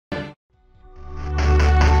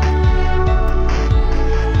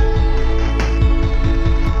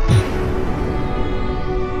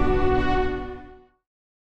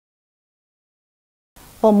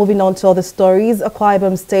Well, moving on to other stories, Akwa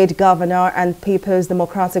Ibom State Governor and People's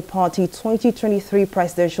Democratic Party 2023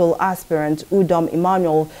 presidential aspirant Udom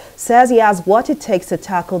Emmanuel says he has what it takes to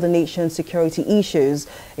tackle the nation's security issues,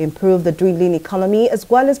 improve the dwindling economy,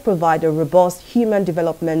 as well as provide a robust human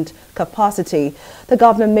development capacity. The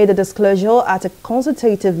governor made a disclosure at a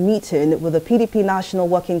consultative meeting with the PDP National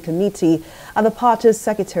Working Committee at the party's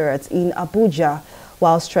secretariat in Abuja.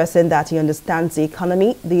 While stressing that he understands the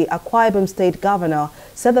economy, the Akwa Ibom State Governor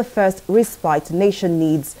said the first respite the nation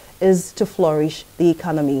needs is to flourish the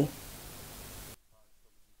economy.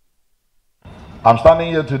 I'm standing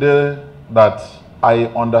here today that I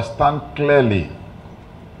understand clearly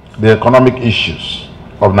the economic issues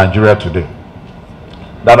of Nigeria today.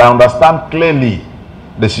 That I understand clearly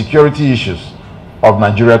the security issues of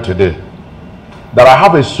Nigeria today. That I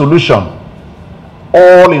have a solution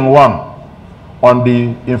all in one on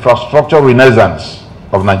the infrastructure renaissance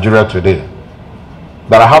of Nigeria today.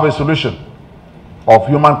 That I have a solution of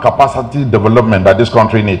human capacity development that this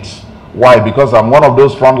country needs. Why? Because I'm one of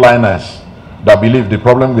those frontliners that believe the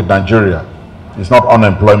problem with Nigeria is not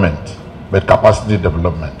unemployment, but capacity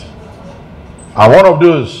development. I'm one of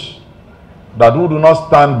those that who do not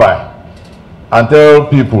stand by and tell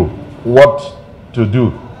people what to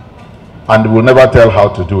do and will never tell how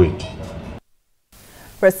to do it.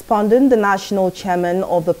 Responding, the national chairman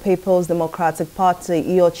of the People's Democratic Party,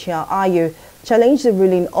 candidate-Ayu, challenged the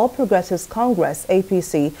ruling All Progressives Congress,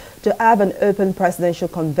 APC, to have an open presidential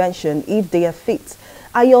convention if they are fit.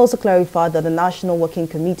 Ayu also clarified that the National Working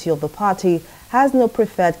Committee of the party has no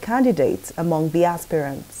preferred candidate among the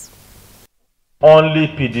aspirants. Only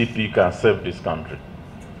PDP can save this country.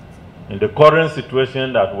 In the current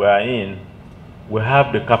situation that we are in, we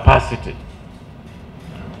have the capacity.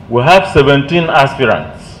 We have 17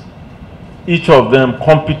 aspirants, each of them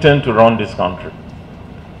competent to run this country.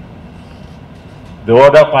 The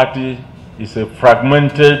other party is a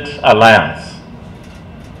fragmented alliance.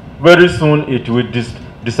 Very soon it will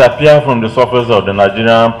disappear from the surface of the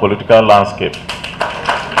Nigerian political landscape.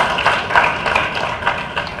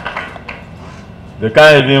 They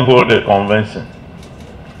can't even hold a convention.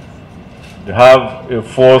 They have a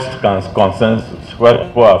forced consensus where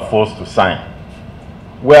people are forced to sign.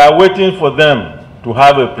 We are waiting for them to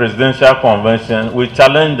have a presidential convention. We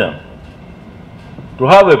challenge them to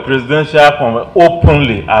have a presidential convention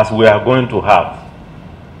openly as we are going to have.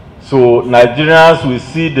 So Nigerians will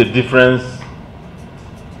see the difference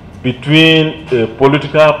between a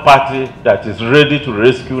political party that is ready to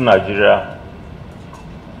rescue Nigeria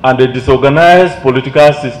and a disorganized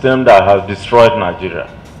political system that has destroyed Nigeria.